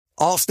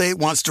Allstate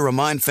wants to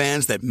remind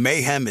fans that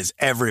mayhem is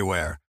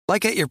everywhere,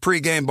 like at your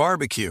pregame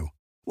barbecue.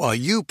 While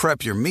you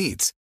prep your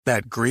meats,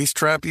 that grease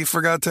trap you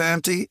forgot to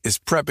empty is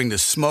prepping to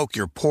smoke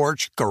your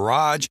porch,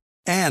 garage,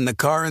 and the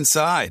car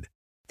inside.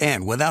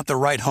 And without the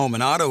right home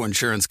and auto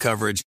insurance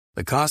coverage,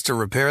 the cost to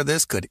repair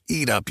this could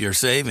eat up your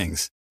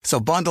savings. So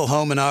bundle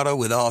home and auto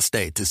with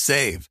Allstate to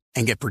save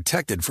and get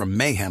protected from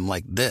mayhem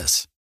like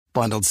this.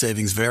 Bundled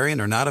savings vary and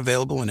are not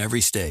available in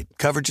every state.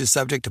 Coverage is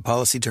subject to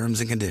policy terms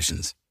and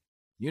conditions.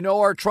 You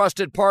know our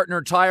trusted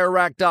partner,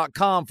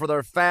 TireRack.com, for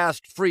their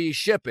fast, free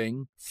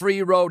shipping,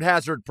 free road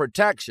hazard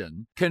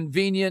protection,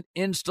 convenient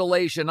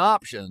installation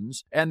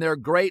options, and their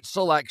great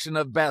selection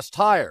of best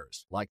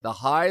tires, like the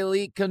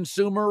highly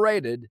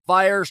consumer-rated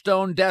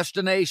Firestone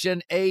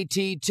Destination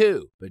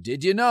AT2. But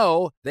did you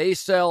know they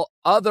sell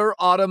other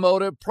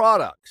automotive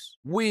products?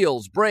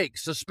 Wheels,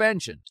 brakes,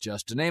 suspension,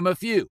 just to name a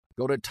few.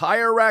 Go to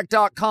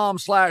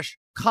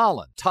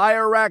TireRack.com/Colin.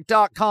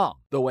 TireRack.com,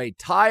 the way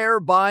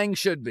tire buying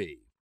should be.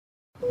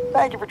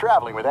 Thank you for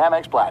traveling with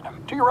Amex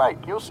Platinum. To your right,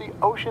 you'll see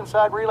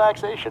oceanside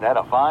relaxation at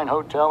a fine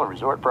hotel and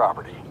resort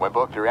property. When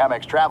booked through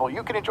Amex Travel,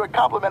 you can enjoy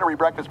complimentary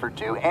breakfast for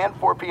 2 and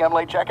 4 p.m.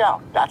 late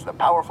checkout. That's the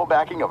powerful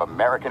backing of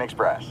American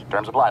Express.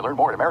 Terms apply. Learn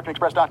more at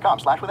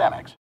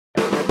americanexpress.com/withAmex.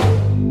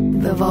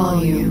 The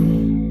volume.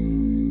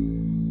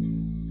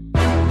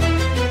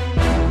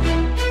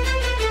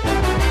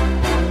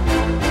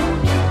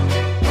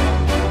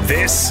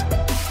 This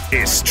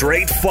is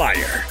Straight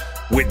Fire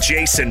with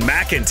Jason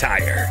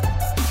McIntyre.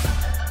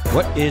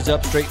 What is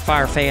up, Straight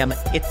Fire fam?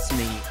 It's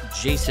me,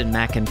 Jason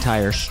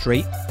McIntyre,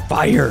 Straight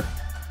Fire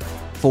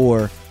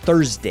for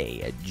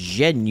Thursday,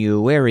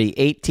 January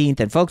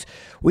 18th. And folks,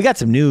 we got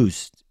some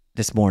news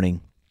this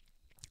morning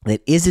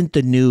that isn't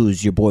the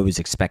news your boy was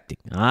expecting.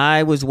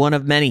 I was one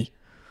of many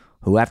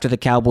who, after the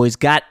Cowboys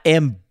got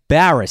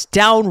embarrassed,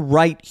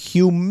 downright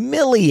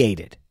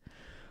humiliated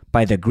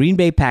by the Green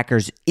Bay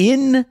Packers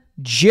in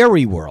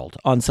Jerry World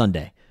on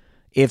Sunday,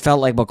 it felt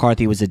like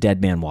McCarthy was a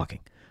dead man walking.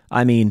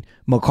 I mean,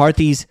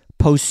 McCarthy's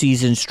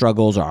postseason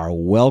struggles are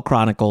well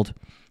chronicled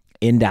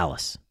in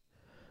Dallas.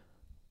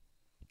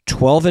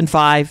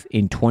 12-5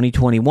 in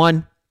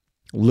 2021,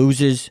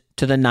 loses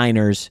to the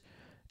Niners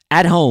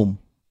at home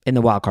in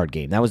the wildcard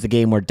game. That was the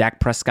game where Dak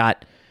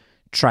Prescott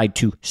tried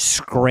to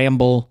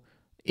scramble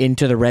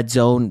into the red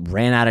zone,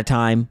 ran out of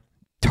time.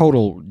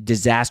 Total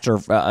disaster.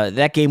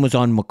 That game was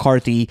on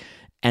McCarthy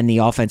and the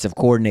offensive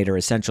coordinator,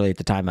 essentially, at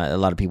the time. A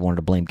lot of people wanted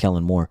to blame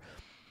Kellen Moore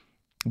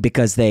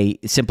because they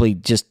simply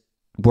just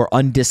were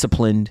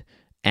undisciplined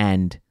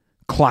and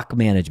clock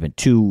management,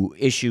 two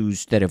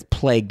issues that have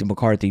plagued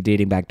McCarthy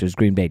dating back to his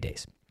Green Bay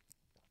days.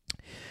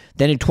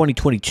 Then in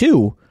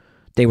 2022,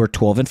 they were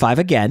 12-5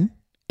 again,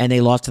 and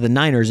they lost to the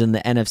Niners in the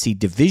NFC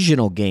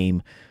divisional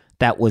game.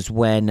 That was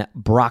when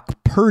Brock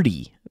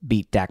Purdy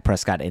beat Dak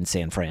Prescott in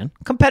San Fran.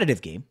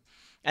 Competitive game.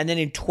 And then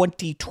in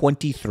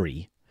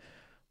 2023,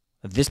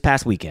 this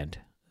past weekend,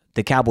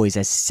 the Cowboys,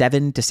 as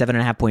 7 to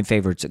 7.5 point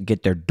favorites,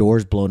 get their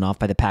doors blown off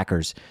by the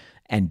Packers.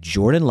 And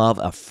Jordan Love,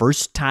 a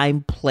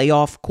first-time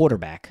playoff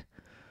quarterback,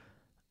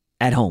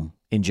 at home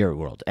in Jerry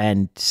World.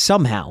 And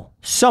somehow,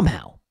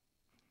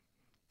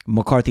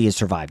 McCarthy has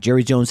survived.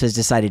 Jerry Jones has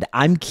decided,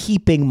 I'm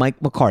keeping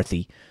Mike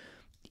McCarthy,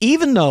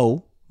 even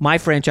though my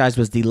franchise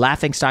was the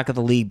laughingstock of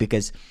the league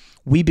because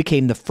we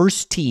became the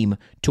first team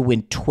to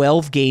win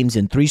 12 games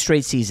in 3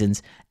 straight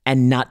seasons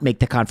and not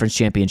make the conference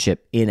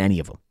championship in any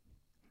of them.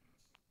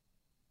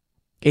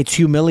 It's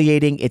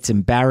humiliating. It's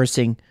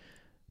embarrassing.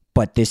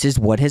 But this is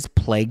what has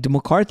plagued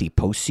McCarthy,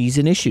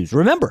 postseason issues.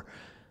 Remember,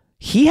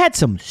 he had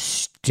some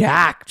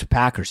stacked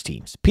Packers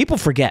teams. People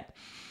forget.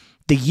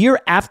 The year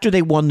after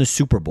they won the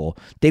Super Bowl,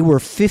 they were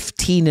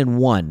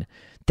 15-1.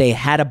 They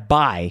had a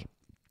bye,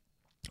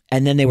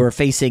 and then they were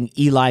facing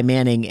Eli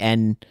Manning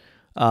and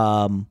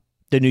the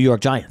New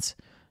York Giants.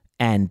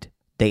 And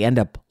they end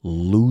up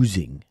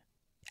losing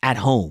at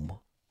home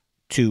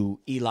to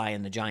Eli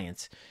and the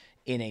Giants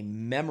in a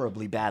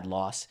memorably bad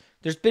loss.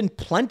 There's been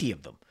plenty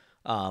of them.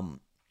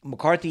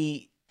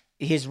 McCarthy,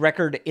 his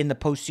record in the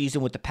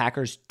postseason with the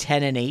Packers,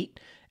 10-8,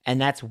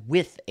 and that's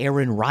with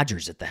Aaron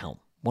Rodgers at the helm,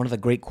 one of the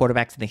great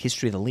quarterbacks in the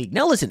history of the league.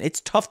 Now listen,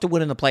 it's tough to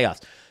win in the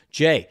playoffs.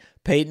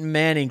 Peyton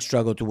Manning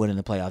struggled to win in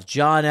the playoffs.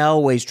 John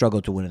Elway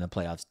struggled to win in the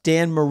playoffs.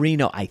 Dan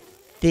Marino, I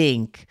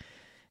think,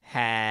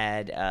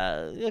 had,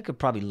 I could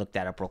probably look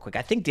that up real quick.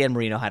 I think Dan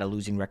Marino had a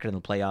losing record in the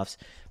playoffs,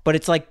 but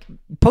it's like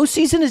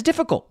postseason is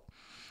difficult.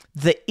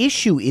 The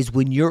issue is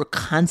when you're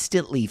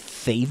constantly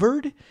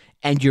favored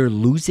and you're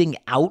losing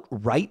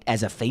outright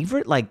as a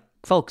favorite, like,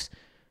 folks,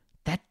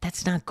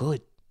 that's not good.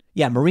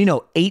 Yeah,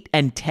 Marino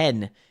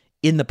 8-10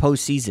 in the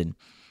postseason.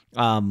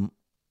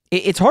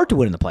 It's hard to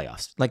win in the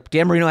playoffs. Like,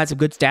 Dan Marino had some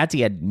good stats. He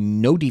had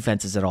no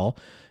defenses at all.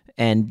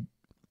 And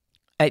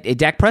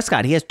Dak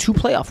Prescott, he has 2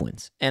 playoff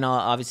wins. And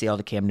obviously all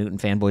the Cam Newton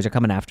fanboys are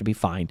coming after me.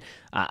 Fine.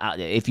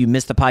 If you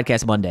missed the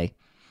podcast Monday,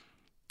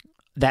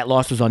 that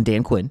loss was on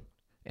Dan Quinn.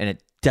 And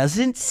it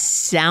doesn't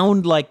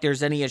sound like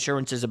there's any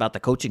assurances about the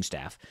coaching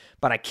staff,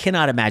 but I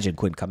cannot imagine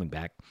Quinn coming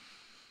back.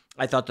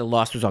 I thought the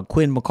loss was on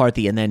Quinn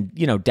McCarthy, and then,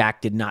 Dak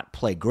did not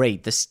play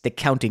great. The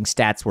counting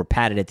stats were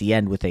padded at the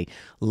end with a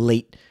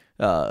late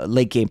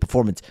game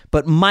performance.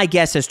 But my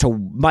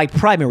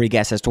primary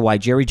guess as to why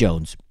Jerry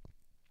Jones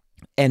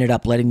ended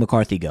up letting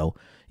McCarthy go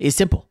is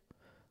simple.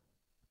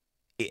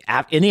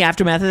 In the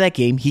aftermath of that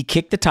game, he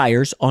kicked the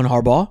tires on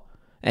Harbaugh,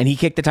 and he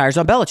kicked the tires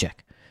on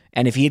Belichick.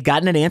 And if he had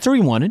gotten an answer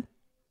he wanted,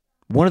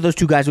 one of those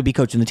two guys would be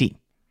coaching the team.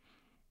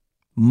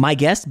 My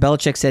guess,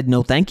 Belichick said,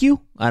 no, thank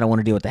you. I don't want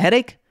to deal with the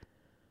headache.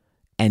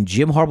 And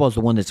Jim Harbaugh is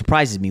the one that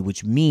surprises me,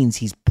 which means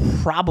he's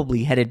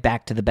probably headed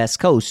back to the best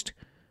coast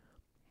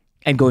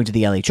and going to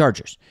the LA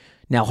Chargers.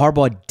 Now,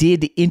 Harbaugh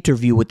did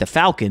interview with the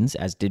Falcons,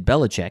 as did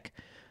Belichick.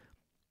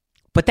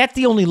 But that's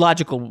the only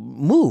logical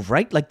move,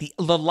 right? Like the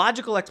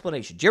logical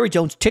explanation. Jerry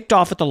Jones ticked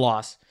off at the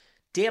loss.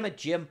 Damn it,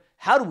 Jim.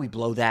 How do we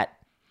blow that?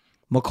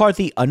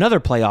 McCarthy, another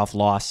playoff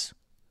loss.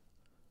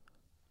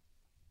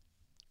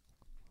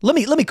 Let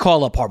me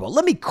call up Harbaugh.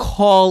 Let me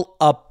call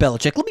up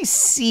Belichick. Let me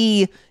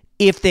see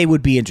if they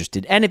would be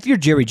interested. And if you're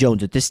Jerry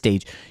Jones at this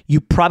stage,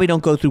 you probably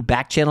don't go through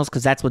back channels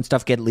because that's when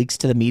stuff gets leaks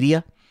to the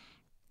media.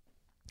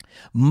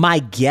 My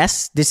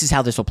guess, this is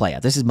how this will play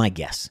out. This is my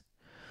guess.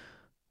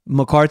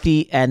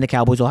 McCarthy and the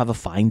Cowboys will have a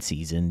fine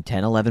season,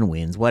 10, 11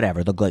 wins,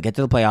 whatever. They'll get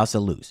to the playoffs,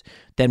 they'll lose.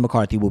 Then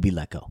McCarthy will be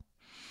let go.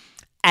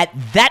 At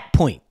that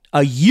point,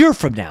 a year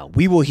from now,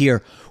 we will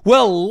hear,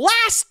 well,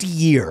 last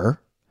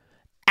year,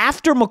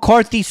 after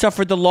McCarthy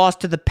suffered the loss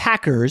to the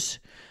Packers,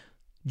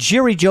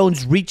 Jerry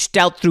Jones reached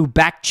out through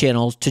back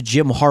channels to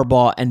Jim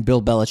Harbaugh and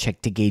Bill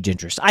Belichick to gauge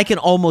interest. I can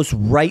almost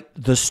write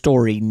the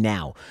story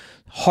now.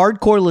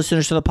 Hardcore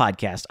listeners to the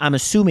podcast, I'm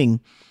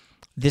assuming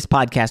this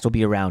podcast will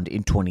be around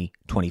in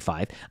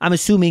 2025. I'm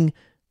assuming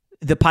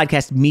the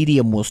podcast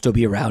medium will still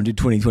be around in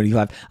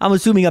 2025. I'm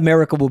assuming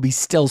America will be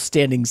still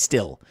standing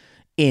still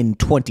in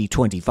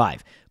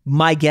 2025.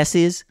 My guess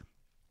is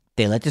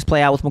they let this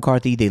play out with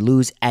McCarthy, they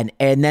lose, and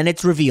then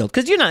it's revealed.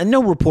 Because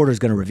no reporter is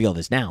going to reveal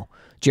this now.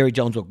 Jerry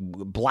Jones will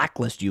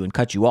blacklist you and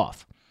cut you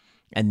off.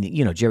 And,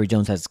 Jerry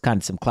Jones has kind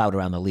of some clout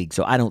around the league,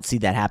 so I don't see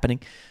that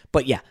happening.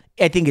 But yeah,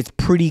 I think it's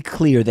pretty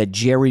clear that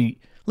Jerry,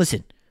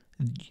 listen,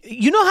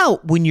 you know how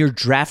when you're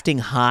drafting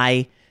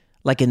high,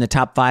 like in the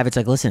top 5, it's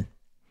like, listen,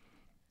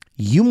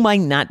 you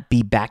might not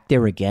be back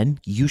there again.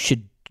 You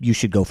should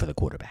go for the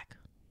quarterback.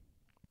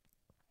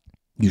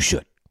 You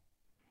should.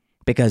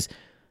 Because,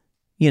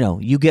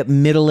 you get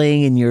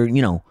middling and you're,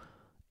 8-9,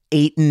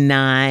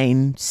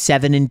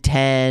 7-10,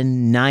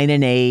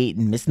 9-8,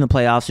 and missing the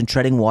playoffs and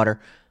treading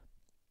water.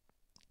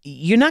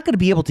 You're not going to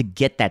be able to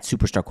get that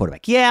superstar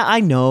quarterback. Yeah,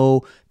 I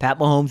know Pat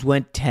Mahomes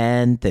went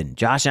 10th and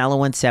Josh Allen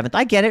went 7th.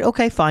 I get it.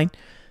 Okay, fine.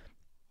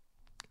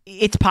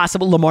 It's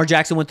possible. Lamar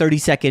Jackson went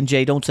 32nd.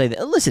 Jay, don't say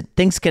that. Listen,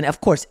 of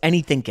course,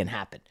 anything can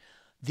happen.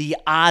 The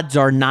odds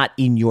are not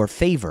in your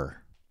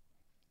favor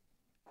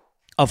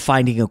of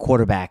finding a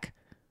quarterback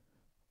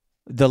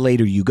the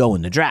later you go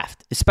in the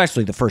draft,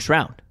 especially the first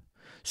round.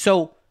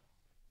 So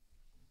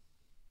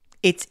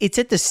it's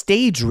at the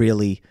stage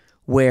really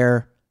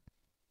where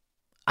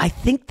I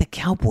think the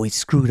Cowboys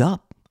screwed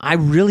up. I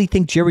really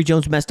think Jerry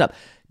Jones messed up.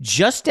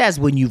 Just as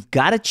when you've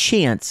got a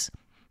chance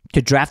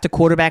to draft a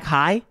quarterback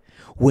high,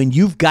 when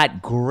you've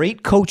got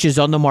great coaches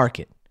on the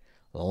market,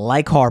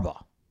 like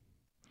Harbaugh,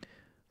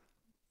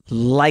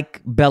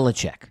 like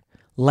Belichick,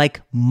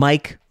 like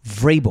Mike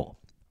Vrabel,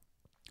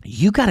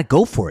 you got to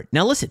go for it.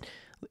 Now listen,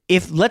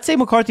 if let's say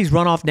McCarthy's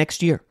run off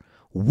next year,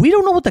 we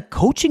don't know what the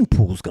coaching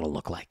pool is going to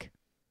look like.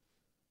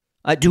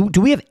 Do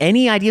we have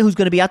any idea who's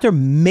going to be out there?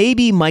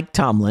 Maybe Mike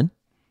Tomlin.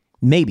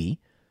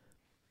 Maybe.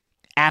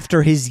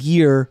 After his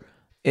year,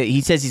 he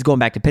says he's going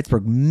back to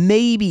Pittsburgh.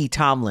 Maybe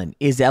Tomlin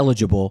is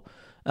eligible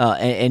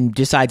and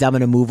decides I'm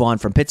going to move on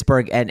from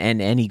Pittsburgh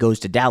and he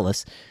goes to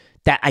Dallas.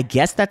 I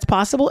guess that's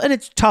possible. And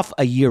it's tough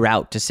a year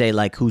out to say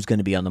like who's going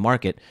to be on the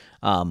market.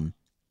 Do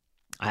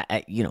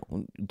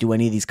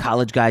any of these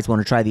college guys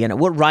want to try the end?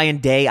 What Ryan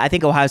Day? I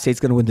think Ohio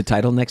State's going to win the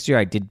title next year.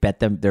 I did bet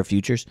them their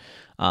futures.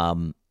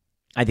 I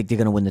think they're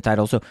going to win the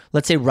title. So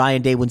let's say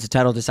Ryan Day wins the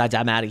title, decides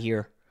I'm out of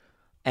here,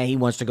 and he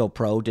wants to go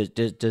pro.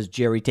 Does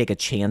Jerry take a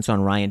chance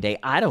on Ryan Day?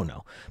 I don't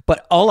know.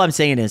 But all I'm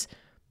saying is,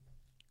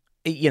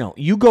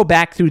 you go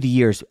back through the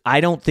years.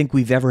 I don't think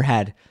we've ever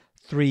had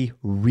 3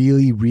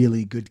 really,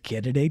 really good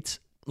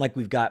candidates like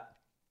we've got.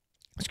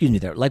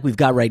 Like we've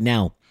got right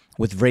now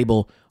with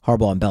Vrabel,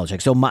 Harbaugh, and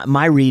Belichick. So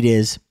my read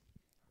is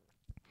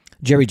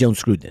Jerry Jones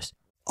screwed this.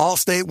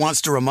 Allstate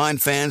wants to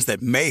remind fans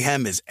that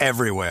mayhem is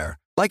everywhere,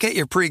 like at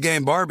your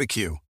pregame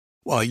barbecue.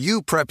 While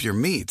you prep your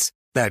meats,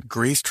 that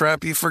grease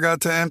trap you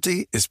forgot to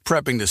empty is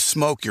prepping to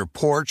smoke your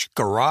porch,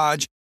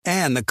 garage,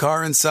 and the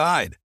car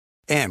inside.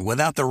 And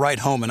without the right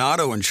home and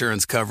auto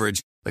insurance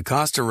coverage, the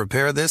cost to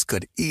repair this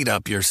could eat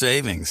up your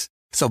savings.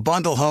 So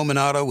bundle home and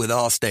auto with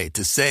Allstate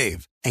to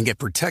save and get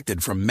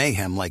protected from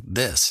mayhem like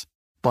this.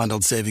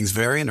 Bundled savings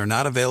vary and are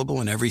not available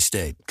in every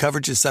state.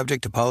 Coverage is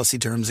subject to policy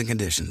terms and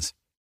conditions.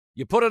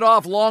 You put it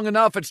off long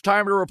enough, it's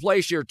time to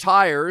replace your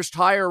tires.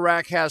 Tire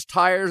Rack has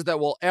tires that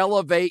will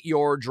elevate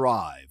your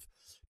drive.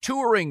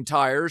 touring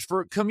tires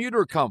for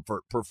commuter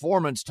comfort,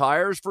 performance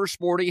tires for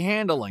sporty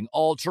handling,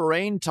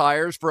 all-terrain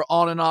tires for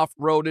on- and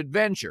off-road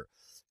adventure.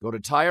 Go to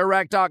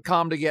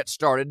TireRack.com to get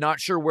started. Not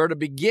sure where to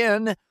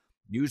begin?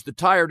 Use the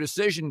Tire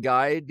Decision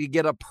Guide to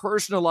get a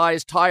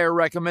personalized tire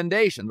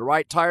recommendation, the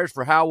right tires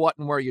for how, what,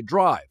 and where you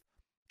drive.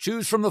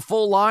 Choose from the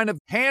full line of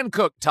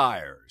hand-cooked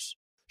tires.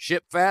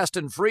 Ship fast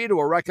and free to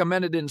a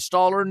recommended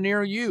installer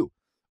near you.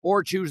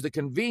 Or choose the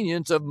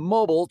convenience of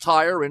mobile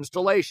tire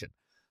installation.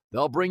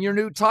 They'll bring your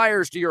new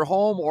tires to your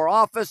home or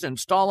office,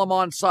 install them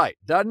on site.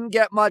 Doesn't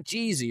get much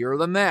easier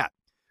than that.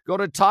 Go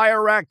to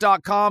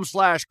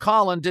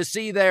TireRack.com/Colin to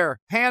see their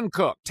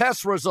hand-cooked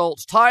test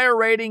results, tire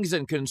ratings,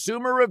 and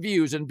consumer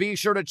reviews, and be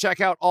sure to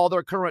check out all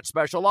their current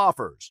special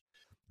offers.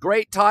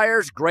 Great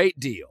tires, great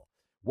deal.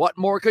 What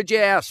more could you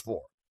ask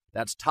for?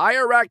 That's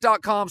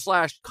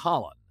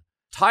TireRack.com/Colin.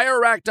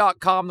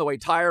 TireRack.com, the way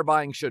tire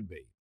buying should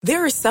be.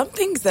 There are some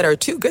things that are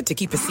too good to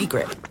keep a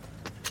secret.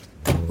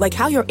 Like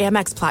how your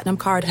Amex Platinum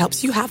card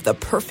helps you have the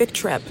perfect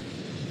trip.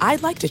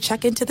 I'd like to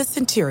check into the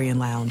Centurion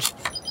Lounge.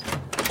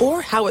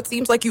 Or how it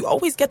seems like you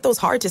always get those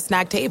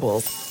hard-to-snag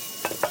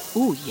tables.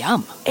 Ooh,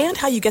 yum. And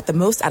how you get the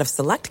most out of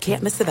select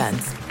can't-miss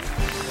events.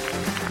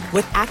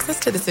 With access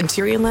to the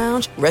Centurion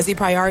Lounge, Resi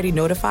Priority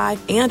Notify,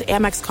 and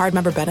Amex card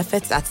member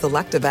benefits at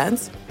select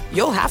events,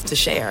 you'll have to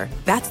share.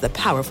 That's the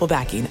powerful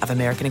backing of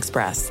American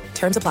Express.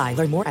 Terms apply.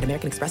 Learn more at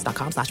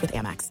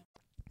americanexpress.com/withAmex.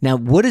 Now,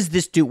 what does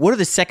this do? What are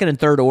the second and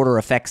third order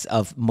effects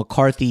of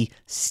McCarthy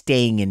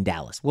staying in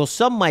Dallas? Well,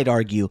 some might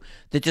argue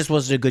that this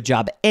wasn't a good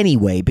job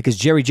anyway, because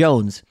Jerry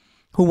Jones,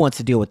 who wants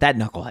to deal with that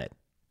knucklehead?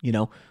 You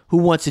know, who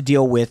wants to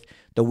deal with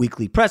the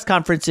weekly press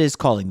conferences,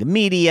 calling the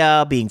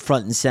media, being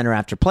front and center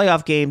after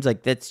playoff games?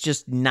 Like, that's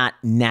just not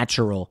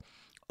natural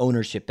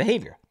ownership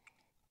behavior.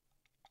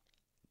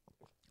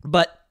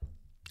 But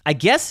I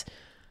guess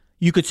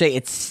you could say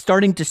it's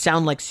starting to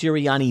sound like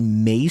Sirianni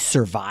may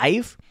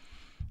survive.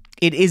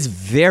 It is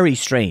very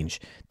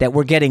strange that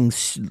we're getting,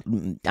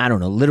 I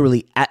don't know,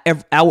 literally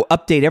our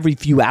update every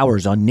few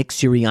hours on Nick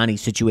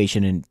Sirianni's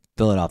situation in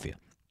Philadelphia.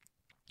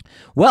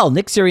 Well,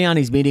 Nick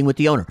Sirianni's meeting with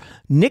the owner.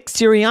 Nick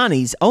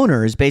Sirianni's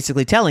owner is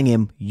basically telling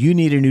him, you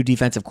need a new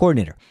defensive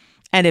coordinator.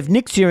 And if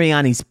Nick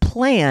Sirianni's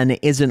plan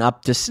isn't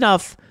up to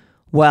snuff,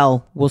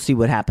 well, we'll see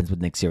what happens with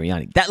Nick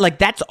Sirianni.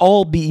 That's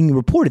all being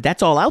reported.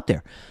 That's all out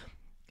there.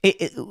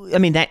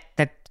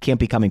 That can't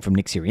be coming from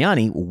Nick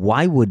Sirianni.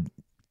 Why would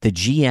the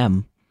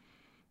GM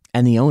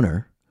and the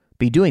owner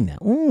be doing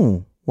that?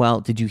 Ooh, well,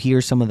 did you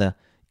hear some of the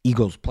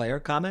Eagles player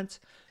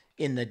comments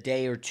in the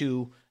day or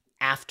two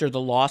after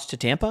the loss to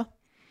Tampa?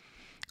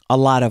 A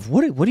lot of,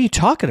 what are you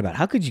talking about?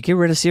 How could you get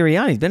rid of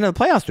Sirianni? He's been in the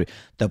playoffs.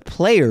 The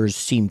players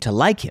seem to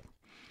like him.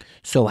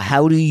 So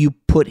how do you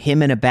put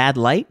him in a bad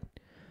light?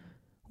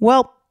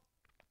 Well,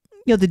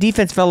 the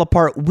defense fell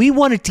apart. We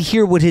wanted to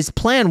hear what his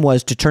plan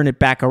was to turn it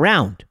back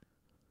around.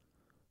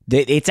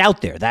 It's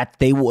out there that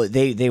they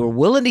were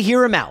willing to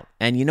hear him out.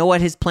 And you know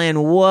what? His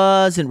plan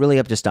wasn't really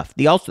up to stuff.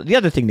 The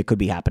other thing that could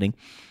be happening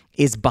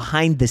is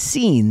behind the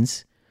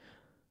scenes,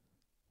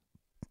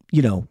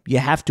 you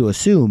have to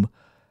assume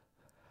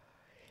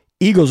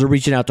Eagles are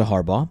reaching out to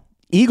Harbaugh.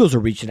 Eagles are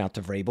reaching out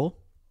to Vrabel.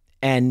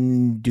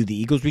 And do the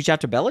Eagles reach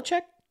out to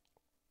Belichick?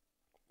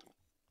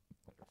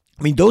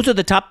 I mean, those are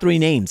the top three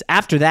names.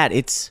 After that,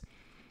 it's,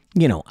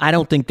 I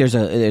don't think there's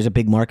a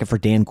big market for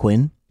Dan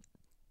Quinn.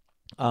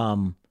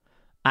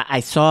 I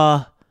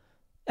saw,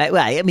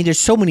 there's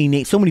so many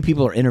names, so many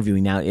people are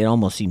interviewing now. It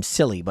almost seems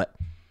silly, but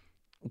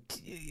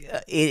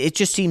it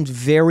just seems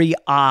very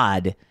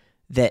odd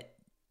that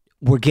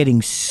we're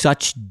getting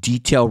such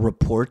detailed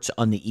reports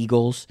on the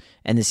Eagles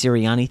and the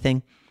Sirianni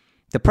thing.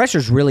 The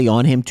pressure's really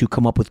on him to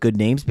come up with good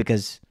names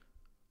because,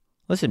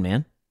 listen,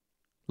 man,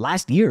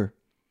 last year,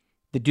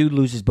 the dude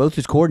loses both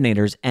his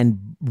coordinators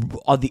and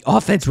the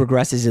offense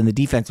regresses and the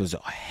defense was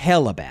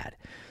hella bad.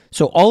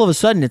 So all of a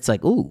sudden, it's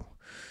like, ooh,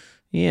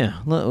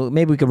 yeah,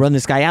 maybe we could run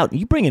this guy out.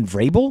 You bring in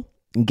Vrabel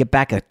and get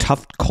back a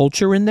tough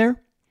culture in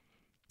there?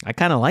 I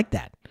kind of like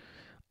that.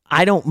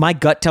 My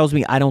gut tells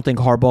me I don't think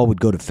Harbaugh would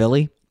go to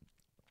Philly.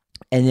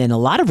 And then a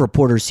lot of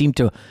reporters seem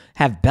to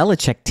have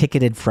Belichick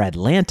ticketed for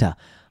Atlanta.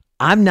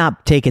 I'm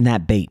not taking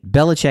that bait.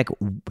 Belichick,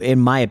 in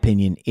my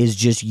opinion, is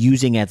just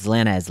using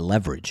Atlanta as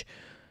leverage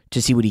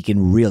to see what he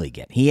can really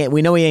get.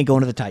 We know he ain't going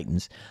to the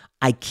Titans.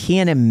 I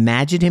can't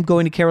imagine him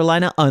going to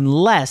Carolina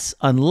unless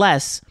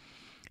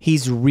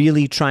he's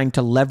really trying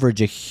to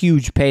leverage a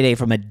huge payday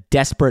from a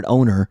desperate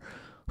owner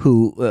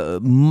who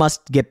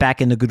must get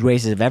back in the good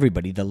graces of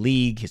everybody, the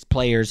league, his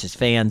players, his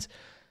fans.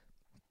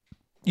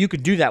 You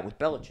could do that with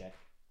Belichick.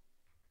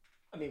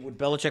 I mean, would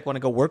Belichick want to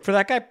go work for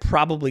that guy?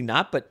 Probably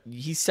not, but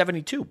he's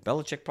 72.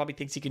 Belichick probably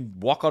thinks he can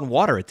walk on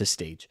water at this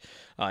stage.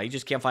 He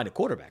just can't find a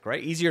quarterback,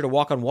 right? Easier to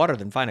walk on water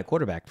than find a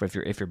quarterback if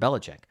you're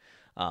Belichick.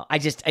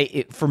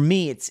 For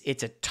me,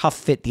 it's a tough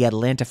fit, the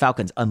Atlanta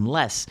Falcons,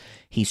 unless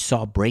he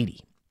saw Brady.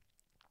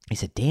 He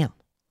said, damn,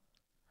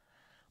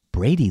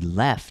 Brady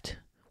left,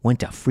 went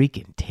to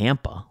freaking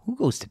Tampa. Who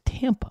goes to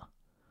Tampa?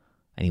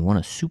 And he won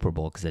a Super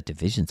Bowl because that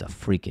division's a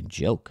freaking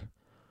joke.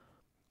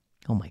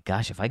 Oh my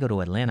gosh, if I go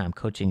to Atlanta, I'm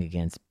coaching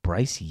against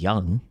Bryce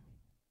Young,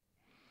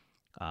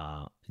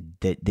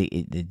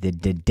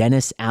 the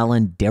Dennis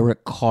Allen,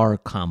 Derek Carr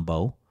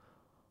combo,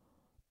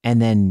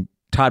 and then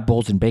Todd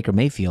Bowles and Baker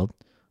Mayfield,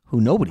 who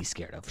nobody's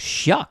scared of.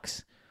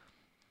 Shucks.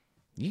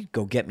 You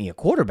go get me a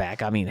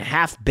quarterback, a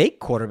half-baked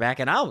quarterback,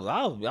 and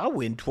I'll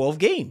win 12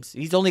 games.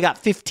 He's only got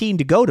 15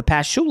 to go to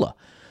pass Shula.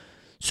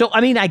 So,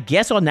 I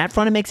guess on that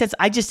front it makes sense.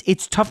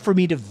 It's tough for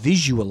me to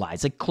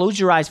visualize. Like, close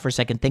your eyes for a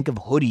second. Think of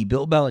hoodie,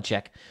 Bill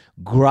Belichick,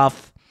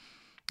 gruff,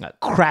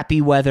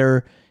 crappy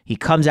weather. He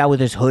comes out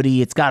with his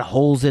hoodie. It's got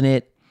holes in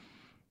it.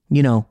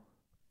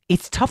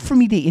 It's tough for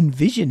me to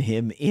envision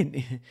him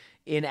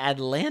in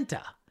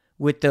Atlanta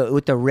with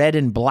the red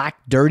and black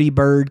Dirty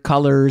Bird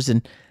colors,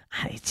 and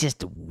it's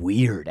just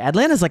weird.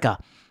 Atlanta's like a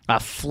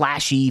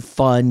flashy,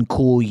 fun,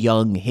 cool,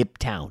 young, hip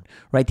town,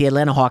 right? The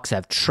Atlanta Hawks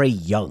have Trae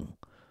Young.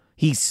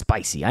 He's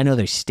spicy. I know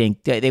they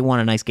stink. They won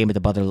a nice game at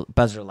the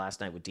buzzer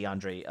last night with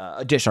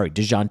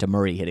DeJounte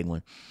Murray hitting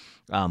one.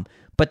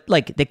 But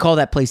they call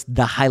that place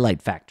the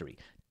Highlight Factory.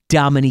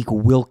 Dominique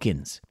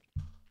Wilkins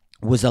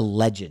was a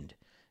legend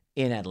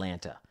in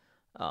Atlanta.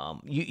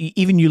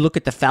 You look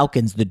at the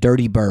Falcons, the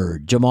Dirty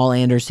Bird, Jamal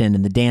Anderson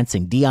and the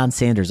dancing, Deion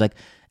Sanders.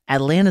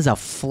 Atlanta's a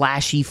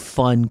flashy,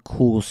 fun,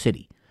 cool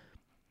city.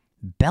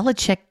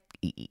 Belichick,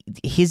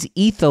 his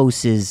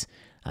ethos is,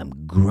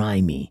 I'm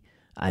grimy.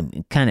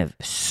 I'm kind of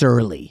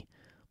surly,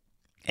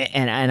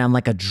 and I'm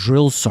like a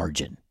drill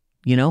sergeant,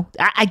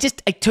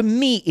 to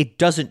me, it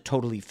doesn't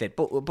totally fit,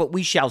 but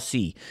we shall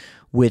see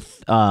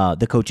with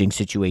the coaching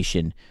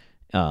situation.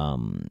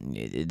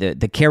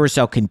 The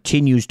carousel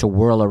continues to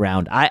whirl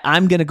around.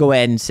 I'm going to go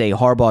ahead and say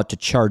Harbaugh to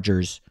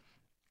Chargers.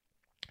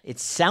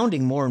 It's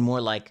sounding more and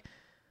more like,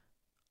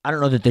 I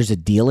don't know that there's a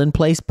deal in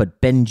place, but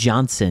Ben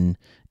Johnson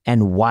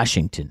and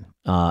Washington.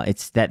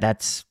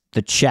 That's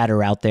the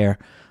chatter out there.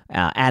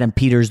 Adam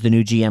Peters, the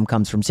new GM,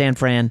 comes from San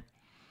Fran,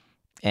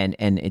 and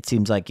it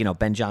seems like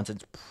Ben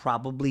Johnson's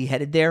probably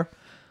headed there.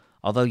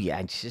 Although,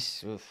 it's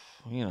just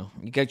you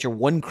got your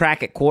one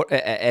crack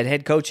at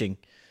head coaching,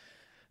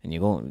 and you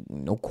go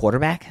no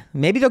quarterback.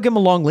 Maybe they'll give him a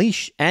long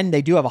leash, and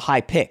they do have a high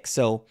pick,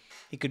 so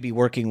he could be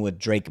working with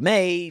Drake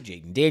May,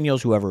 Jaden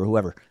Daniels,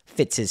 whoever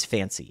fits his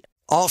fancy.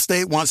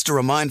 Allstate wants to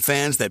remind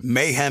fans that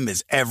mayhem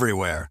is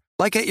everywhere,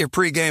 like at your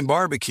pregame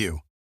barbecue.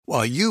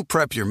 While you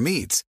prep your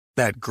meats,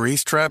 that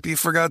grease trap you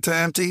forgot to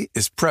empty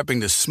is prepping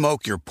to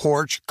smoke your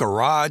porch,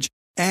 garage,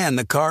 and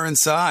the car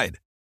inside.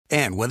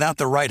 And without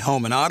the right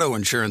home and auto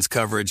insurance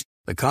coverage,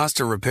 the cost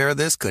to repair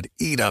this could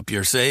eat up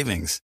your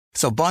savings.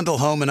 So bundle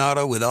home and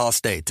auto with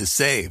Allstate to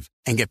save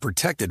and get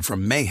protected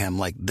from mayhem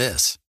like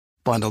this.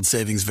 Bundled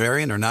savings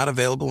vary and are not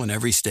available in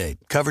every state.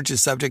 Coverage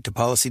is subject to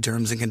policy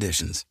terms and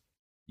conditions.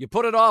 You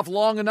put it off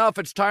long enough,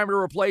 it's time to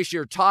replace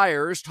your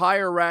tires.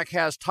 Tire Rack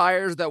has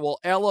tires that will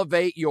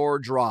elevate your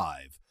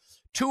drive.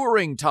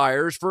 Touring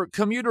tires for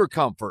commuter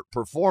comfort,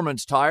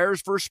 performance tires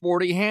for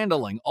sporty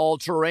handling,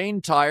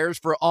 all-terrain tires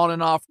for on-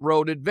 and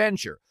off-road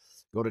adventure.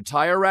 Go to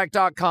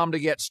TireRack.com to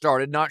get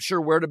started. Not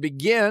sure where to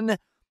begin?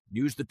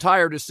 Use the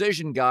Tire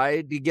Decision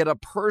Guide to get a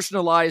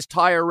personalized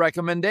tire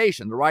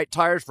recommendation, the right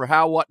tires for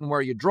how, what, and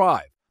where you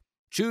drive.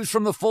 Choose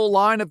from the full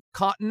line of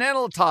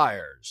Continental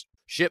tires.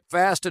 Ship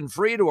fast and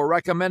free to a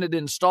recommended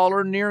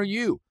installer near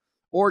you.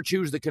 Or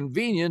choose the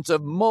convenience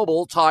of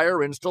mobile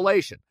tire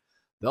installation.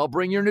 They'll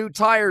bring your new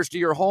tires to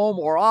your home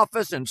or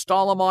office,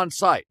 install them on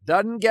site.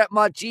 Doesn't get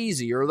much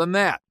easier than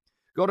that.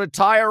 Go to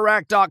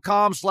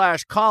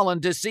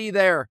TireRack.com/Colin to see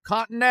their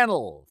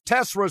Continental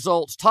test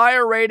results,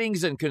 tire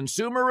ratings, and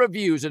consumer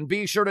reviews, and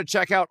be sure to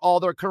check out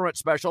all their current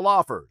special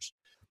offers.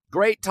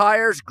 Great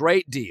tires,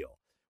 great deal.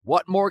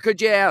 What more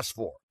could you ask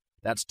for?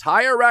 That's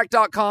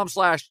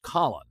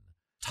TireRack.com/Colin.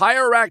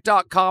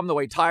 TireRack.com, the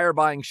way tire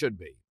buying should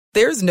be.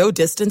 There's no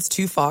distance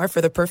too far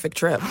for the perfect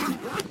trip.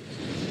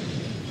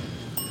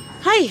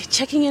 Hi,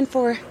 checking in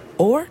for...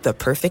 Or the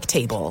perfect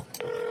table.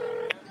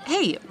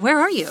 Hey, where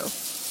are you?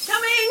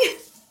 Coming!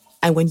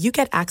 And when you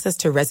get access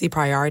to Resi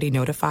Priority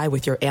Notify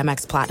with your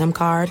Amex Platinum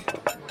card...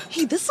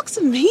 Hey, this looks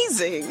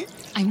amazing!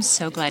 I'm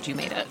so glad you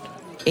made it.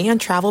 And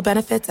travel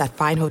benefits at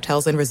fine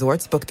hotels and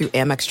resorts booked through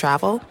Amex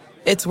Travel,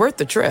 it's worth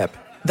the trip.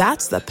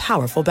 That's the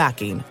powerful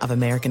backing of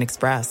American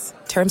Express.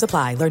 Terms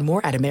apply. Learn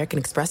more at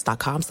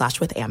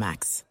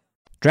americanexpress.com/withAmex.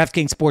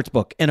 DraftKings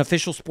Sportsbook, an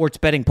official sports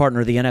betting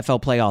partner of the NFL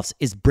playoffs,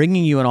 is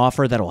bringing you an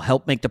offer that will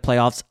help make the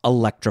playoffs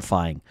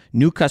electrifying.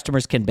 New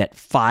customers can bet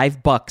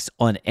 $5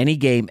 on any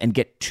game and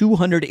get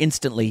 $200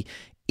 instantly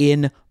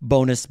in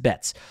bonus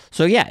bets.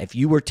 So yeah, if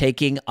you were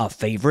taking a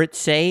favorite,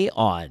 say,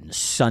 on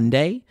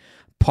Sunday,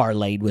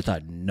 parlayed with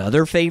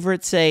another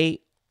favorite,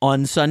 say,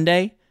 on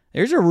Sunday,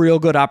 there's a real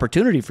good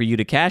opportunity for you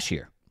to cash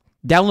here.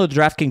 Download the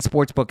DraftKings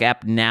Sportsbook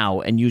app now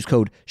and use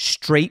code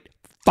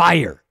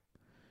STRAIGhtFIRE.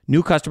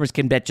 New customers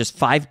can bet just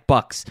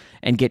 $5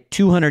 and get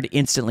 $200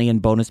 instantly in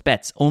bonus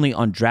bets only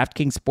on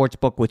DraftKings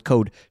Sportsbook with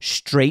code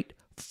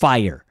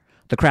STRAIGhtFIRE.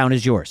 The crown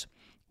is yours.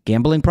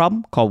 Gambling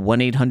problem? Call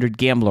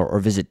 1-800-GAMBLER or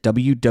visit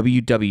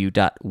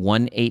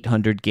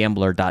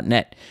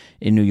www.1800gambler.net.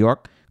 In New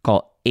York,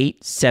 call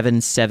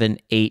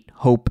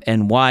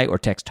 877-8-HOPE-NY or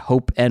text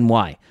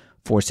HOPE-NY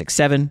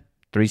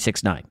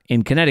 467-369.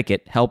 In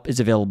Connecticut, help is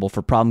available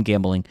for problem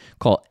gambling.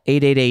 Call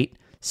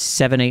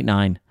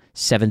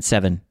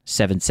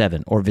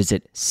 888-789-7777 or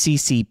visit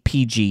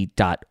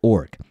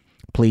ccpg.org.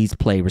 Please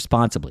play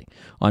responsibly.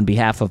 On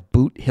behalf of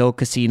Boot Hill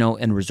Casino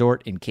and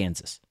Resort in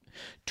Kansas.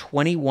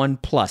 21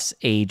 plus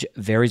age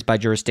varies by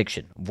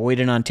jurisdiction. Void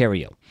in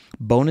Ontario.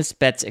 Bonus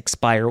bets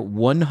expire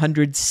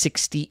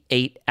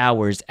 168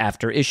 hours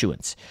after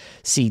issuance.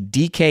 See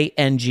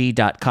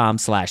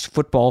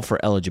dkng.com/football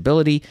for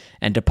eligibility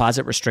and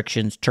deposit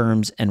restrictions,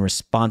 terms, and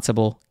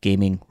responsible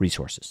gaming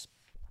resources.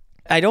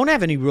 I don't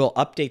have any real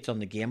updates on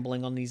the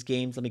gambling on these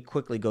games. Let me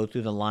quickly go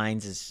through the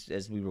lines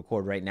as we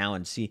record right now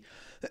and see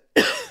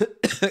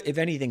if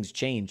anything's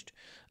changed.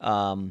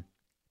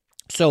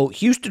 So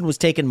Houston was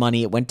taking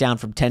money. It went down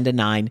from 10 to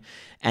 9.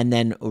 And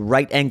then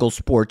Right Angle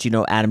Sports,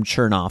 Adam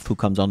Chernoff, who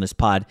comes on this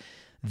pod,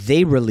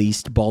 they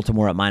released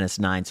Baltimore at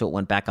 -9. So it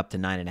went back up to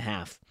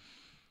 9.5.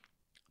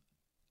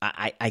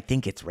 I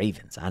think it's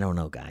Ravens. I don't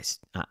know, guys.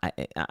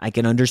 I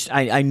can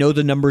understand. I know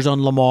the numbers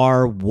on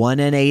Lamar,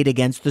 1-8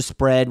 against the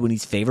spread when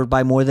he's favored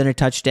by more than a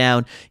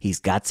touchdown. He's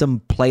got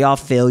some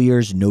playoff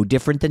failures, no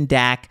different than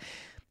Dak.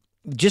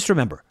 Just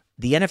remember,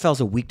 the NFL is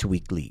a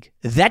week-to-week league.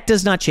 That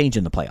does not change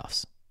in the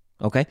playoffs.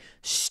 Okay?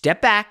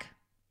 Step back.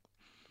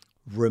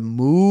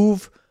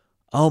 Remove.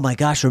 Oh my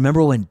gosh,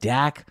 remember when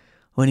Dak,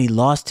 when he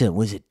lost to,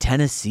 was it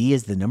Tennessee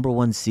as the number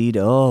 1 seed?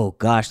 Oh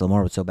gosh,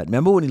 Lamar was so bad.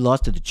 Remember when he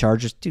lost to the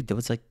Chargers? Dude, it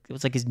was like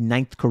his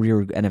 9th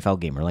career NFL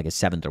game or like his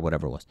 7th or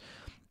whatever it was.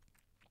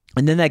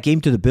 And then that game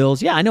to the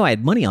Bills. Yeah, I know I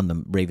had money on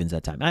the Ravens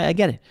that time. I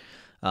get it.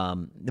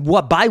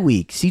 What bye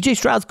week? CJ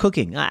Stroud's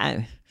cooking.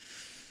 I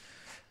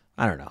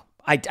don't know.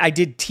 I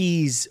did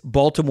tease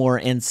Baltimore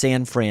and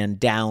San Fran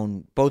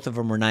down. Both of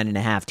them were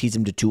 9.5. Tease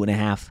them to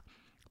 2.5.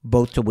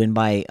 Both to win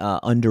by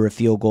under a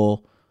field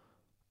goal.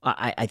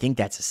 I think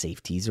that's a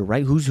safe teaser,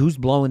 right? Who's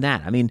blowing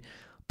that? I mean,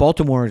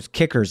 Baltimore's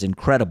kicker is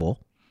incredible.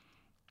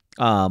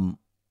 I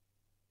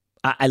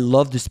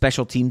love the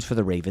special teams for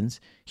the Ravens.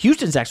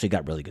 Houston's actually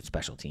got really good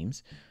special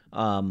teams.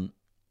 But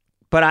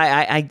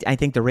I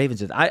think the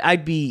Ravens,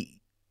 I'd be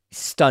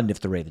stunned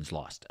if the Ravens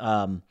lost.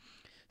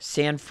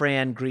 San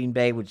Fran, Green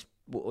Bay, which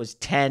was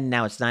 10,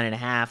 now it's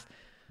 9.5.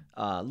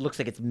 Looks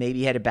like it's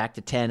maybe headed back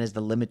to 10 as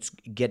the limits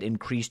get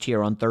increased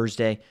here on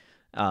Thursday.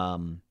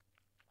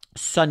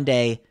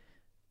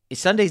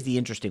 Sunday's the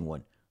interesting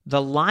one.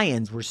 The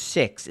Lions were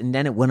 6, and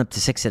then it went up to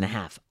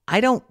 6.5.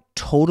 I don't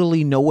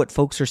totally know what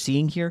folks are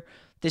seeing here.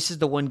 This is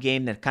the one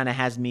game that kind of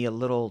has me a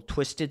little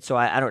twisted, so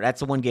I don't. That's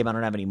the one game I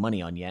don't have any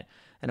money on yet.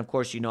 And of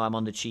course, I'm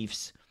on the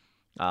Chiefs.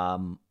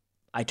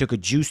 I took a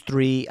juice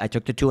 3, I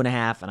took the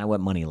 2.5, and I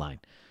went money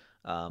line.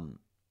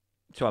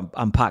 So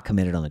I'm pot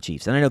committed on the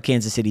Chiefs. And I know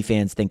Kansas City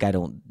fans think I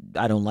don't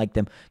like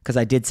them because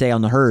I did say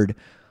on the herd,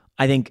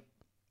 I think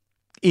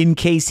in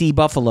KC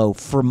Buffalo,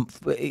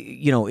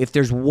 if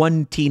there's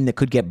one team that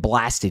could get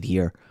blasted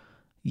here,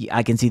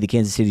 I can see the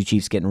Kansas City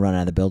Chiefs getting run out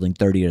of the building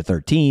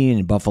 30-13,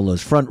 and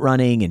Buffalo's front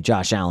running, and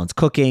Josh Allen's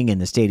cooking,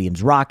 and the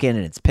stadium's rocking,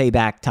 and it's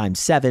payback times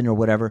 7 or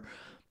whatever.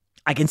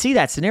 I can see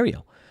that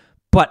scenario,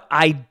 but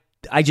I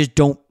just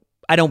don't.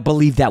 I don't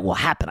believe that will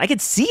happen. I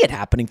could see it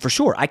happening for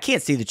sure. I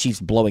can't see the Chiefs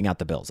blowing out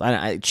the Bills.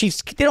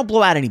 Chiefs, they don't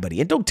blow out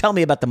anybody. And don't tell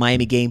me about the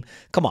Miami game.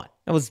 Come on.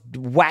 That was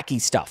wacky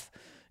stuff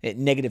at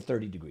negative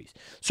 30 degrees.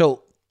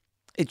 So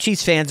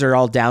Chiefs fans are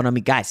all down on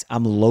me. Guys,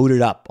 I'm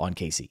loaded up on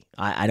KC.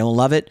 I don't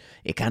love it.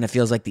 It kind of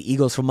feels like the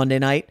Eagles from Monday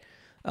night.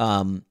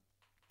 I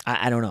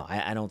don't know.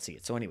 I don't see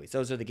it. So anyways,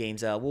 those are the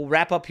games. We'll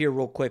wrap up here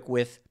real quick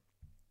with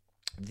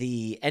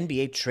the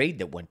NBA trade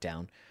that went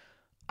down.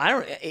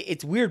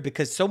 It's weird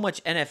because so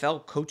much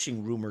NFL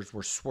coaching rumors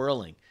were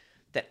swirling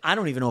that I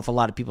don't even know if a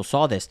lot of people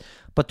saw this,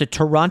 but the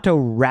Toronto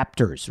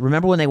Raptors,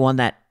 remember when they won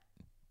that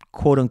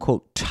quote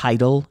unquote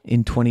title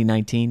in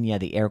 2019? Yeah,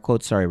 the air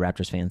quotes. Sorry,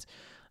 Raptors fans.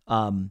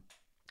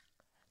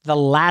 The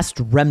last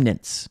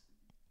remnants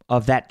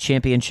of that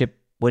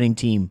championship winning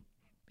team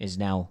is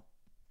now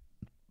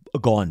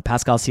gone.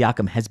 Pascal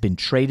Siakam has been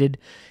traded.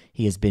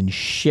 He has been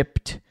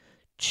shipped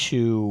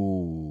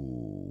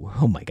to,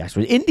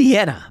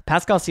 Indiana.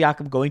 Pascal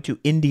Siakam going to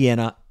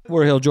Indiana,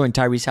 where he'll join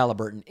Tyrese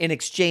Halliburton in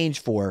exchange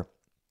for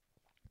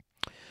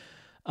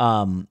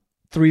 3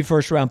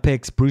 first-round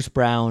picks, Bruce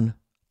Brown,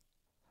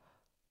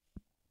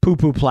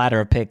 poo-poo platter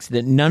of picks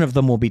that none of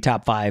them will be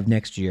top 5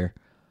 next year.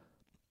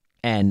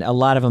 And a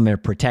lot of them are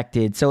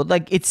protected. So,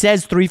 it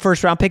says 3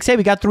 first-round picks. Hey,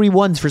 we got 3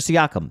 ones for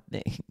Siakam.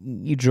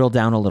 You drill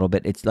down a little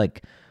bit. It's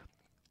like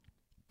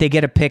they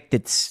get a pick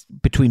that's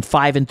between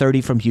 5 and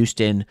 30 from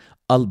Houston,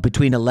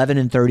 between 11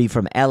 and 30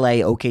 from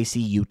LA,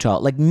 OKC, Utah.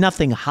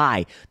 Nothing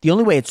high. The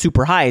only way it's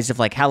super high is if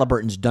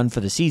Halliburton's done for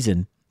the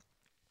season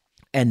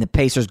and the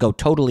Pacers go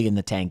totally in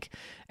the tank,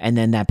 and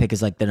then that pick is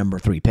the number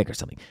 3 pick or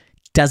something.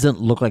 Doesn't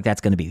look like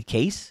that's going to be the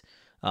case.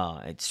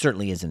 It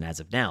certainly isn't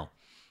as of now.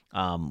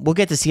 We'll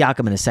get to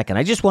Siakam in a second.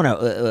 I just want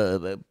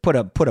to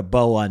put a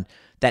bow on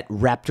that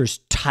Raptors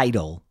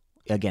title,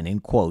 again in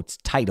quotes,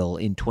 title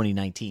in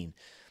 2019.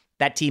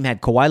 That team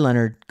had Kawhi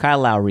Leonard, Kyle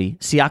Lowry,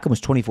 Siakam was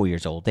 24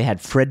 years old. They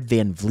had Fred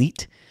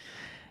VanVleet,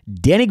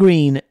 Danny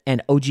Green,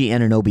 and OG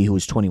Anunoby, who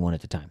was 21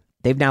 at the time.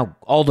 They've now,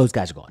 all those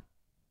guys are gone.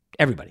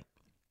 Everybody.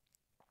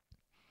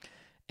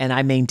 And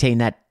I maintain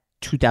that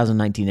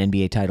 2019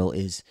 NBA title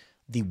is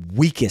the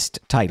weakest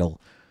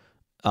title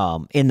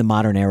in the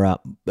modern era,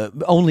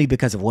 only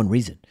because of one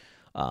reason.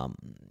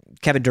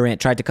 Kevin Durant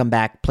tried to come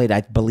back, played,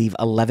 I believe,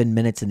 11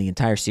 minutes in the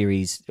entire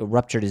series,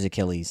 ruptured his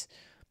Achilles.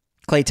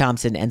 Klay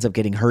Thompson ends up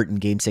getting hurt in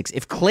Game 6.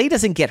 If Klay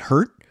doesn't get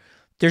hurt,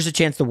 there's a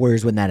chance the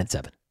Warriors win that in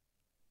 7.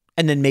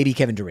 And then maybe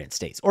Kevin Durant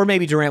stays. Or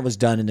maybe Durant was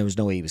done and there was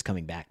no way he was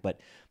coming back.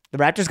 But the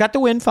Raptors got the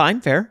win,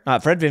 fine, fair.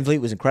 Fred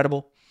VanVleet was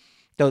incredible.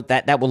 Though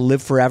that will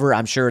live forever.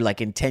 I'm sure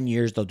like in 10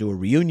 years they'll do a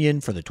reunion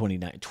for the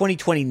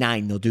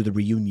 2029. They'll do the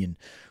reunion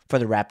for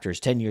the Raptors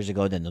 10 years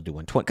ago. Then they'll do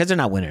 120 because they're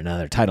not winning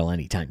another title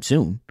anytime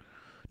soon.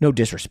 No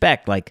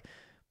disrespect. Like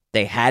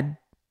they had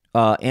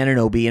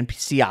Anunoby and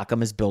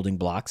Siakam as building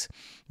blocks.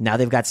 Now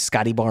they've got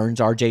Scotty Barnes,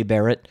 RJ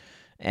Barrett,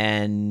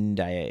 and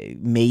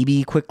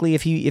maybe quickly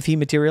if he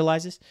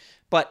materializes.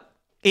 But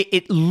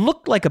it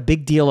looked like a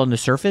big deal on the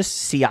surface.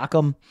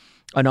 Siakam,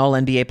 an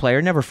all-NBA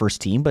player, never first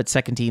team, but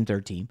second team,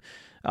 third team.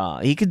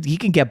 He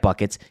can get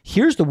buckets.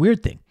 Here's the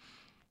weird thing.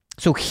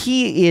 So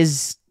he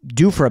is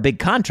due for a big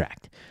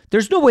contract.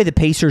 There's no way the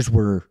Pacers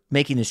were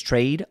making this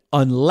trade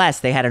unless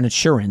they had an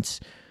assurance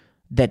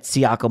that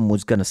Siakam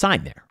was going to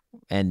sign there.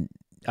 And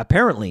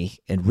apparently,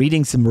 in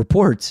reading some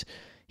reports,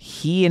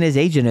 he and his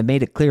agent have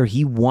made it clear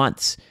he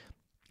wants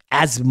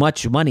as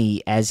much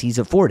money as he's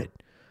afforded.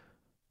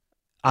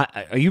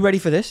 Are you ready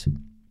for this?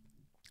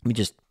 Let me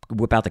just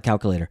whip out the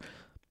calculator.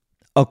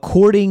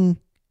 According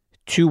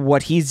to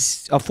what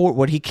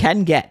what he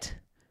can get,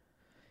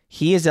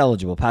 he is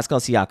eligible.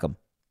 Pascal Siakam.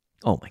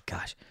 Oh my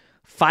gosh.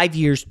 5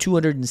 years,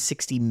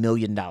 $260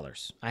 million.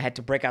 I had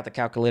to break out the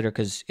calculator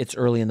because it's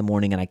early in the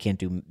morning and I can't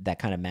do that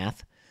kind of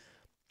math.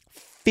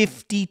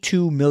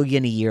 $52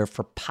 million a year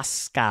for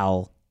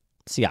Pascal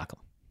Siakam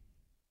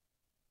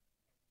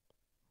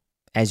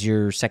as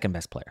your second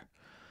best player.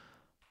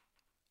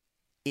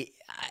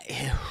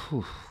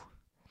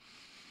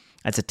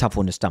 That's a tough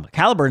one to stomach.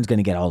 Halliburton's going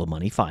to get all the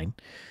money, fine.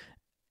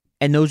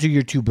 And those are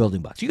your two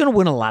building blocks. You're going to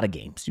win a lot of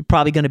games. You're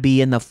probably going to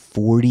be in the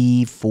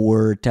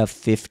 44 to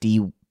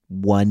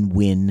 51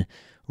 win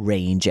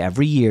range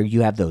every year.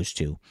 You have those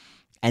two.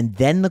 And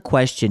then the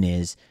question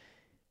is,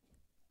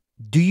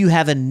 do you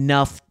have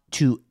enough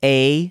to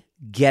A,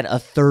 get a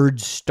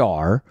third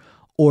star,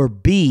 or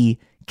B,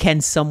 can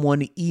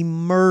someone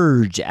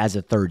emerge as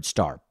a third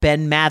star?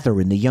 Ben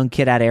Mathurin, the young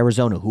kid out of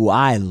Arizona, who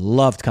I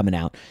loved coming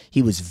out.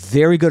 He was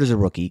very good as a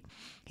rookie.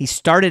 He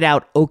started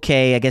out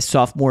okay, I guess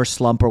sophomore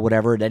slump or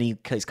whatever, then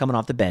he's coming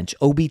off the bench.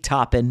 Obi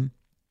Toppin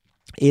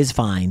is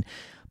fine,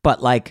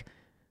 but like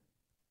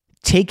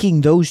taking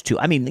those two,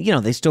 I mean,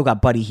 they still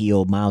got Buddy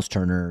Hield, Miles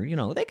Turner,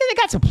 they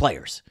got some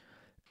players.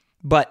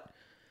 But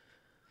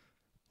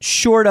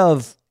short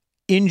of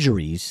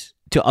injuries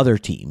to other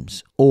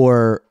teams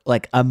or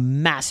like a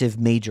massive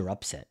major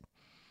upset,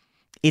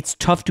 it's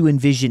tough to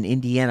envision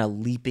Indiana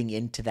leaping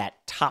into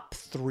that top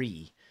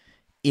 3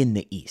 in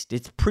the East.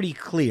 It's pretty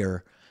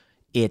clear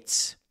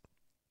it's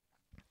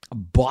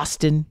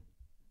Boston.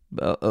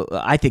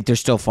 I think they're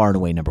still far and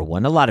away number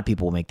 1. A lot of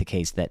people will make the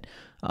case that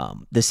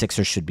the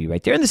Sixers should be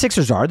right there, and the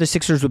Sixers are. The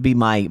Sixers would be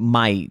my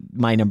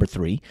number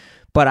 3,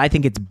 but I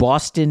think it's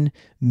Boston,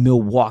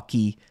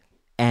 Milwaukee,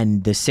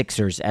 and the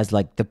Sixers as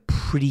like the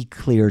pretty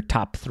clear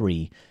top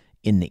 3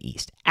 in the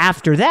East.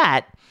 After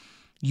that,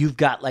 you've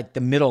got like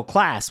the middle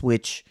class,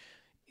 which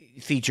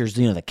features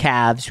the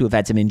Cavs, who have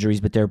had some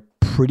injuries, but they're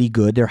pretty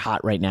good. They're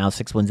hot right now,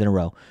 6 wins in a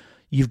row.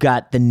 You've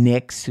got the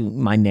Knicks,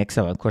 my Knicks,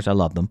 of course I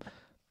love them.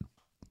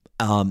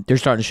 They're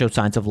starting to show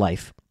signs of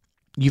life.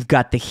 You've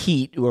got the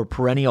Heat, who are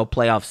perennial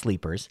playoff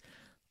sleepers.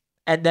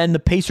 And then the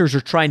Pacers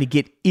are trying to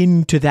get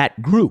into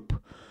that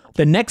group.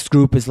 The next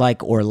group is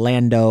like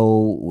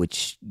Orlando,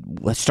 which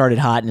started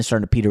hot and is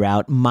starting to peter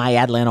out. My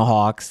Atlanta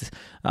Hawks,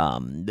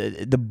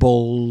 the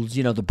Bulls,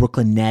 the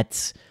Brooklyn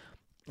Nets.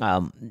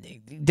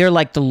 They're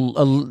like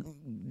the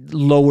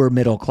lower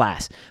middle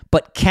class.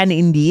 But can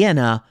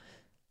Indiana,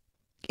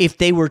 if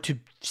they were to,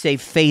 say,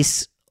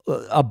 face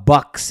a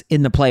Bucks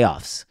in the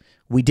playoffs?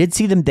 We did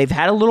see them. They've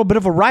had a little bit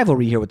of a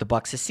rivalry here with the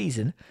Bucks this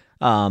season.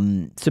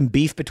 Some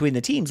beef between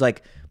the teams.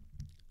 Like,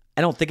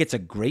 I don't think it's a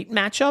great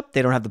matchup.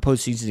 They don't have the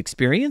postseason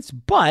experience,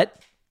 but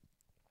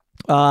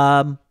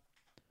I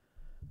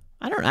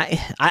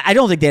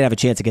don't think they'd have a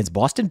chance against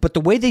Boston. But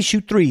the way they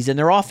shoot threes in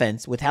their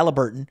offense with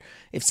Halliburton,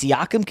 if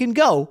Siakam can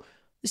go,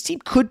 this team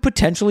could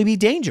potentially be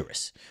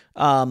dangerous.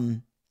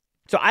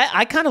 So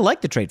I kind of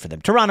like the trade for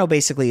them. Toronto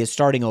basically is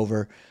starting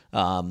over,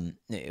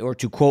 or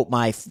to quote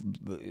my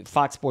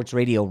Fox Sports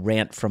Radio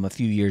rant from a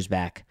few years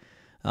back,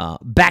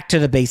 back to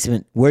the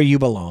basement where you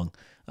belong.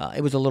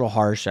 It was a little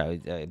harsh.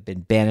 I've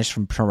been banished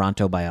from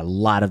Toronto by a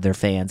lot of their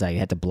fans. I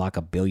had to block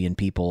 1 billion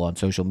people on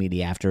social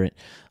media after it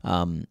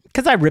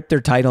because I ripped their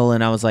title,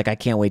 and I was like, I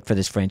can't wait for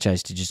this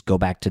franchise to just go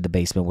back to the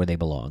basement where they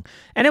belong.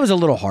 And it was a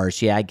little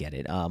harsh. Yeah, I get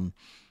it.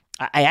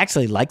 I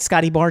actually like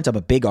Scotty Barnes. I'm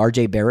a big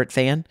RJ Barrett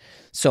fan.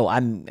 So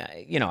I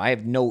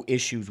have no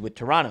issues with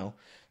Toronto.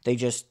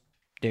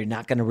 They're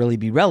not going to really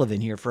be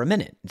relevant here for a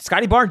minute.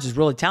 Scotty Barnes is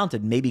really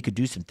talented. Maybe he could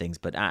do some things,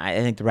 but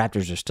I think the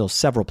Raptors are still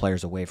several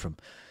players away from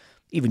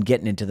even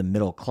getting into the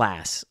middle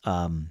class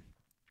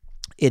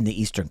in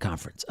the Eastern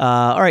Conference.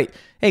 All right.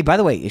 Hey, by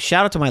the way,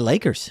 shout out to my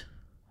Lakers.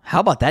 How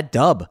about that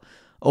dub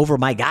over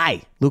my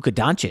guy, Luka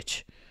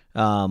Doncic?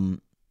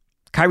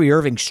 Kyrie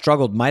Irving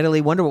struggled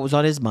mightily. Wonder what was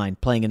on his mind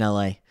playing in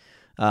LA.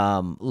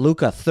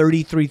 Luka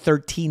 33,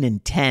 13,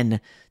 and 10.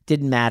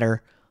 Didn't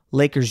matter.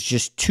 Lakers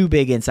just too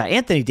big inside.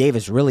 Anthony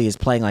Davis really is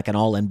playing like an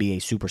all-NBA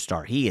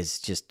superstar. He is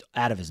just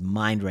out of his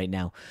mind right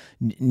now.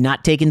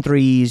 Not taking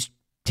threes,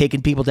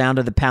 taking people down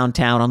to the pound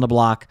town on the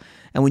block.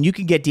 And when you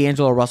can get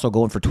D'Angelo Russell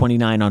going for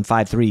 29 on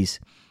 5 threes,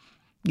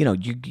 you're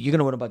going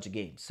to win a bunch of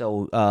games.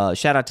 So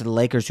shout out to the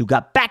Lakers who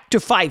got back to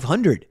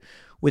 500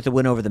 with a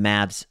win over the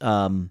Mavs.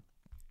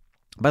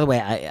 By the way,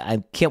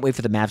 I can't wait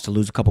for the Mavs to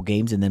lose a couple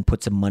games and then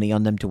put some money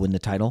on them to win the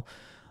title.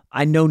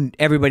 I know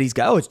everybody's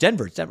got, it's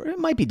Denver. It's Denver. It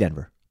might be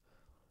Denver.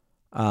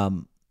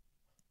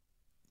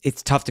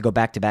 It's tough to go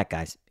back-to-back,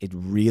 guys. It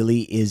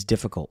really is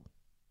difficult.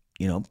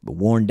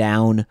 Worn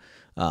down.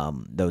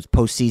 Those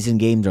postseason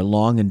games are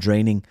long and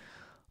draining.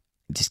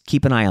 Just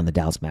keep an eye on the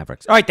Dallas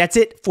Mavericks. All right, that's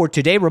it for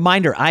today.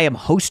 Reminder, I am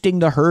hosting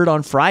The Herd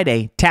on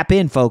Friday. Tap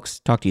in, folks.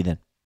 Talk to you then.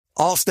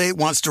 Allstate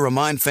wants to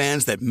remind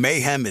fans that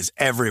mayhem is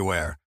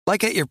everywhere,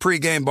 like at your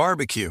pregame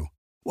barbecue.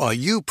 While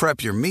you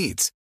prep your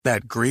meats,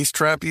 that grease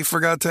trap you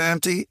forgot to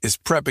empty is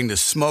prepping to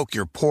smoke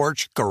your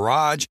porch,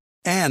 garage,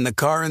 and the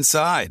car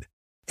inside.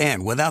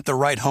 And without the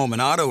right home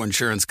and auto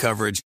insurance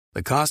coverage,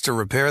 the cost to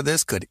repair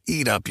this could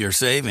eat up your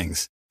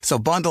savings. So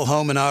bundle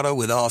home and auto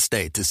with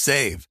Allstate to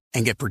save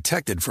and get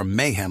protected from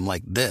mayhem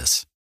like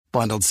this.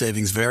 Bundled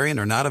savings vary and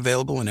are not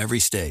available in every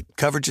state.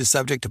 Coverage is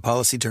subject to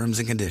policy terms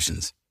and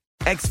conditions.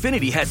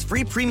 Xfinity has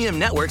free premium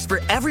networks for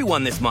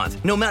everyone this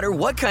month, no matter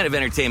what kind of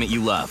entertainment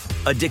you love.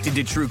 Addicted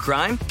to true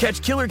crime?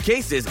 Catch killer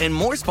cases and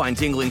more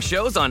spine-tingling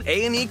shows on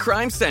A&E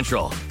Crime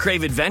Central.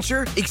 Crave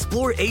adventure?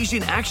 Explore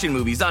Asian action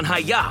movies on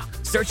Hi-Ya.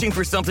 Searching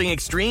for something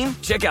extreme?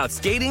 Check out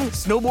skating,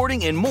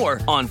 snowboarding, and more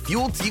on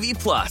Fuel TV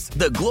Plus,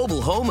 the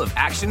global home of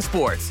action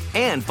sports.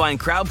 And find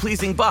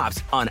crowd-pleasing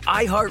bops on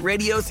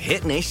iHeartRadio's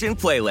Hit Nation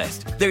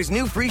playlist. There's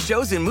new free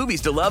shows and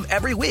movies to love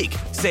every week.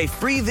 Say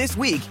free this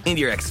week in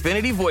your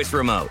Xfinity voice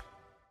remote.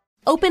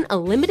 Open a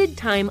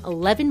limited-time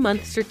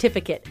 11-month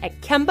certificate at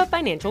Kemba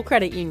Financial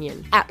Credit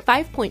Union. At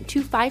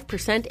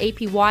 5.25%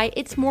 APY,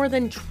 it's more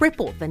than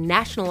triple the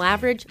national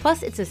average,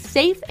 plus it's a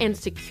safe and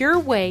secure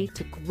way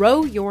to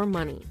grow your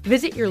money.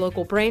 Visit your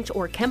local branch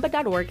or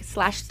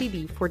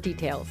kemba.org/cd for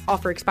details.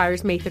 Offer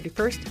expires May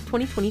 31st,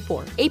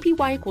 2024.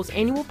 APY equals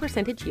annual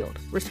percentage yield.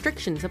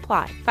 Restrictions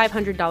apply.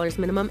 $500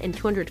 minimum and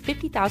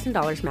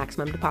 $250,000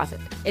 maximum deposit.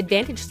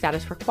 Advantage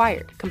status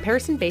required.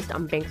 Comparison based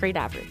on bank rate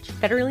average.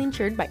 Federally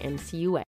insured by NCUA.